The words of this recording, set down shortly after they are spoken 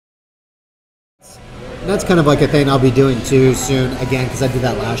that's kind of like a thing I'll be doing too soon again, because I did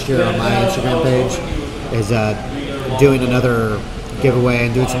that last year on my Instagram page, is doing another giveaway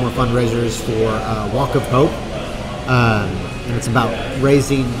and doing some more fundraisers for Walk of Hope. And it's about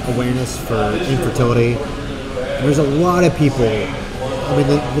raising awareness for infertility. And there's a lot of people, I mean,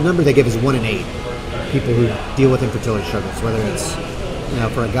 the number they give is 1 in 8 people who deal with infertility struggles, whether it's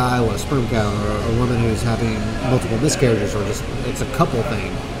for a guy with a sperm count, or a woman who's having multiple miscarriages, or just it's a couple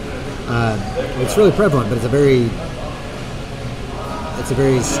thing. It's really prevalent, but there's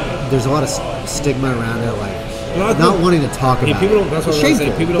a lot of stigma around it, like not wanting to talk about people it. That's what I'm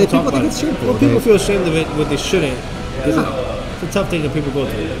saying. People don't talk about it. Shameful. Well, people feel ashamed of it when they shouldn't. It's a tough thing that people go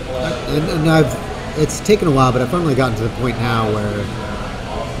through. And it's taken a while, but I've finally gotten to the point now where,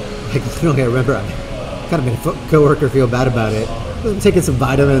 like, literally, I remember I kind of made a coworker feel bad about it. I'm taking some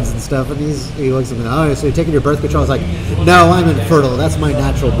vitamins and stuff, and he looks at me, oh, so you're taking your birth control? I was like, no, I'm infertile. That's my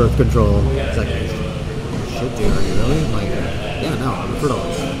natural birth control. He's like, shit, dude, are you really? I'm like, yeah, no, I'm infertile.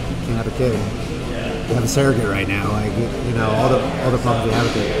 Can't have a kid. You have a surrogate right now. Like, all the problems we have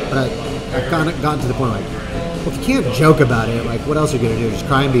with it. But I've kind of gotten to the point, like, well, if you can't joke about it, like, what else are you going to do? Just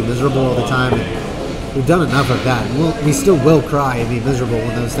cry and be miserable all the time? And we've done enough of that. And we still will cry and be miserable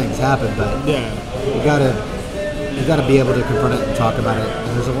when those things happen, but you gotta be able to confront it and talk about it.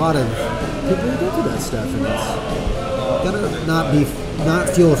 And there's a lot of people who go through that stuff, and it's gotta not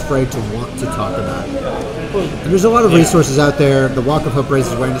feel afraid to want to talk about it. And there's a lot of resources out there. The Walk of Hope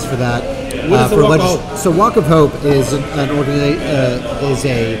raises awareness for that. What is the Walk of Hope? So Walk of Hope is is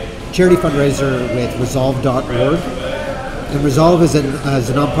a charity fundraiser with Resolve.org. And Resolve is a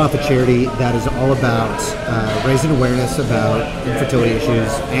nonprofit charity that is all about raising awareness about infertility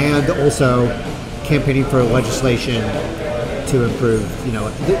issues, and also campaigning for legislation to improve.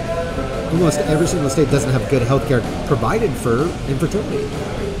 Almost every single state doesn't have good health care provided for infertility.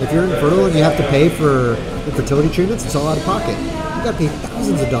 If you're infertile and you have to pay for infertility treatments, it's all out of pocket. You got to pay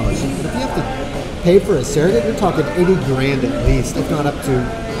thousands of dollars. If you have to pay for a surrogate, you're talking 80 grand at least, if not up to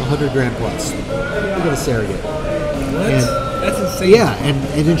 100 grand plus. You get a surrogate. That's insane. Yeah,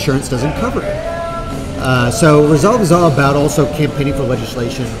 and insurance doesn't cover it. So Resolve is all about also campaigning for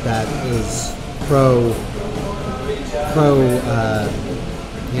legislation that is pro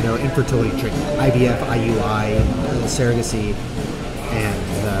infertility treatment, IVF, IUI, surrogacy, and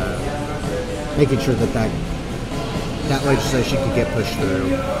making sure that legislation can get pushed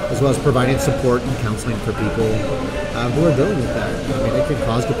through, as well as providing support and counseling for people who are dealing with that. I mean, it can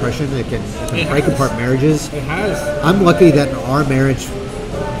cause depression. It can break apart marriages. It has. I'm lucky that in our marriage,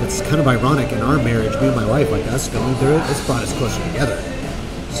 it's kind of ironic, in our marriage, me and my wife, like us going through it, it's brought us closer together.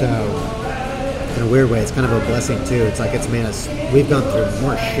 So, in a weird way, it's kind of a blessing too. It's like it's made us, we've gone through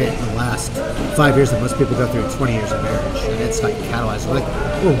more shit in the last 5 years than most people go through in 20 years of marriage. And it's like catalyzed.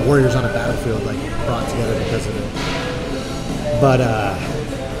 We're warriors on a battlefield, like brought together because of it. But,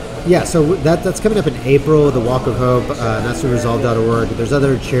 yeah, so that's coming up in April, the Walk of Hope, and that's through Resolve.org. There's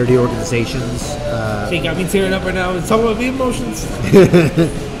other charity organizations. She got me tearing up right now. It's talking about the emotions.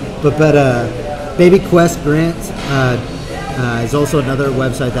 but Baby Quest Grant is also another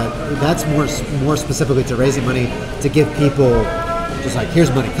website that's more specifically to raising money to give people, just like, here's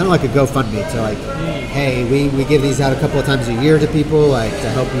money, kind of like a GoFundMe, to like, hey, we give these out a couple of times a year to people, like, to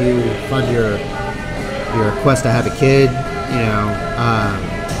help you fund your quest to have a kid.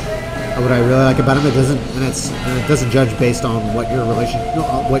 What I really like about them, it doesn't judge based on what your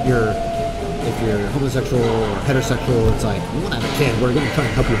if you're homosexual or heterosexual. It's like, you want to have a kid, we're going to try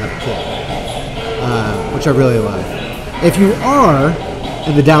and help you have a kid, which I really love. If you are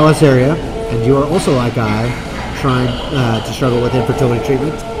in the Dallas area and you are also like I, trying to struggle with infertility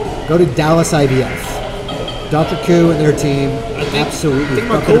treatment, go to Dallas IVF. Dr. Koo and their team, absolutely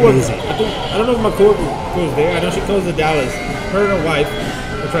fucking amazing. I don't know if my coworker goes there. I know she goes to Dallas. Her and her wife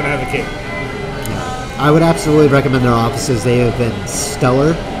are trying to have a kid. Yeah. I would absolutely recommend their offices. They have been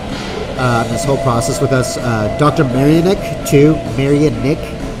stellar this whole process with us. Dr. Marianick,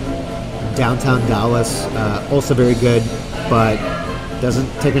 downtown Dallas, also very good, but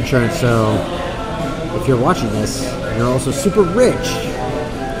doesn't take insurance. So if you're watching this and you're also super rich,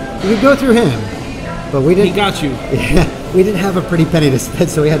 you can go through him. But we didn't. He got you. Yeah, we didn't have a pretty penny to spend,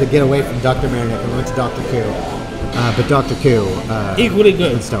 so we had to get away from Dr. Marianick and we went to Dr. Koo. But Dr. Koo, equally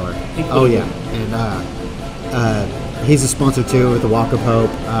good. Stellar. Oh yeah, and he's a sponsor too with the Walk of Hope.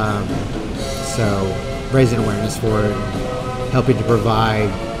 So raising awareness for it, helping to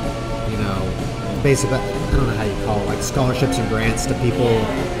provide, basically, I don't know how you call it, like scholarships and grants to people,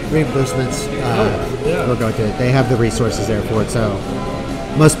 reimbursements. We'll go to it. They have the resources there for it. So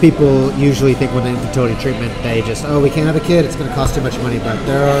most people usually think when they infertility treatment, they just, we can't have a kid, it's going to cost too much money. But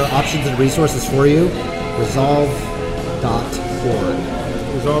there are options and resources for you. Resolve.org.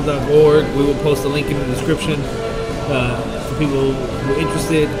 Resolve.org. We will post a link in the description for people who are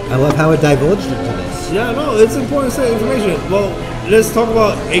interested. I love how it divulged into this. Yeah, no, it's important to say information. Well, let's talk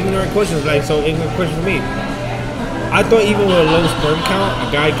about ignorant questions. Ignorant question for me. I thought even with a low sperm count,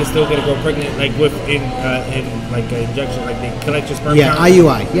 a guy can still get a girl pregnant, like in like an injection, like they collect your sperm count. Yeah,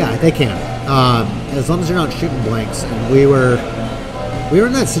 IUI. Yeah, they can. As long as you're not shooting blanks. And we were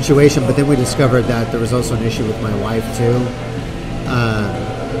in that situation, but then we discovered that there was also an issue with my wife too,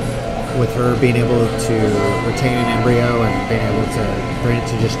 with her being able to retain an embryo and being able to bring it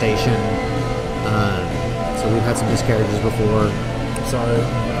to gestation. So we've had some miscarriages before. Sorry.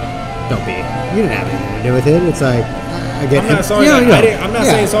 Don't be. You didn't have anything to do with it. It's like, again, I'm not sorry. I'm not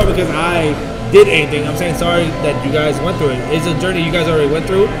saying sorry because I did anything. I'm saying sorry that you guys went through it. It's a journey you guys already went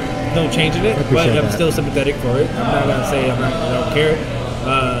through. No changing it, but I'm still sympathetic for it. I'm not gonna say I don't care.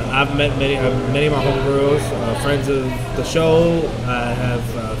 I've met many of my homegirls, friends of the show. I have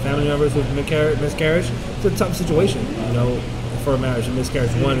family members who've miscarriage. It's a tough situation, for a marriage. You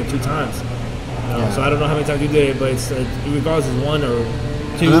miscarriage 1 or 2 times. So I don't know how many times you did it, but it's regardless of 1 or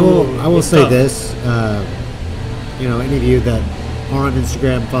 2. And I will say this, any of you that are on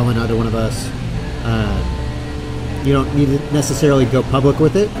Instagram following either one of us, you don't need to necessarily go public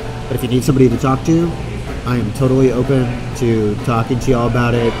with it, but if you need somebody to talk to, I am totally open to talking to y'all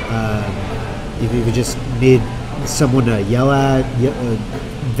about it. If you just need someone to yell at,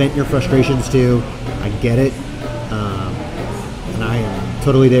 vent your frustrations to, I get it. And I am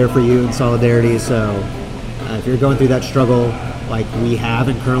totally there for you in solidarity. So if you're going through that struggle like we have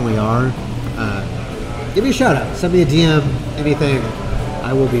and currently are, give me a shout out. Send me a DM, anything.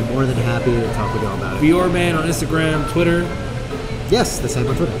 I will be more than happy to talk with y'all about it. Beoir Man on Instagram, Twitter. Yes, the same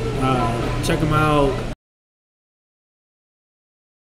on Twitter. Check him out.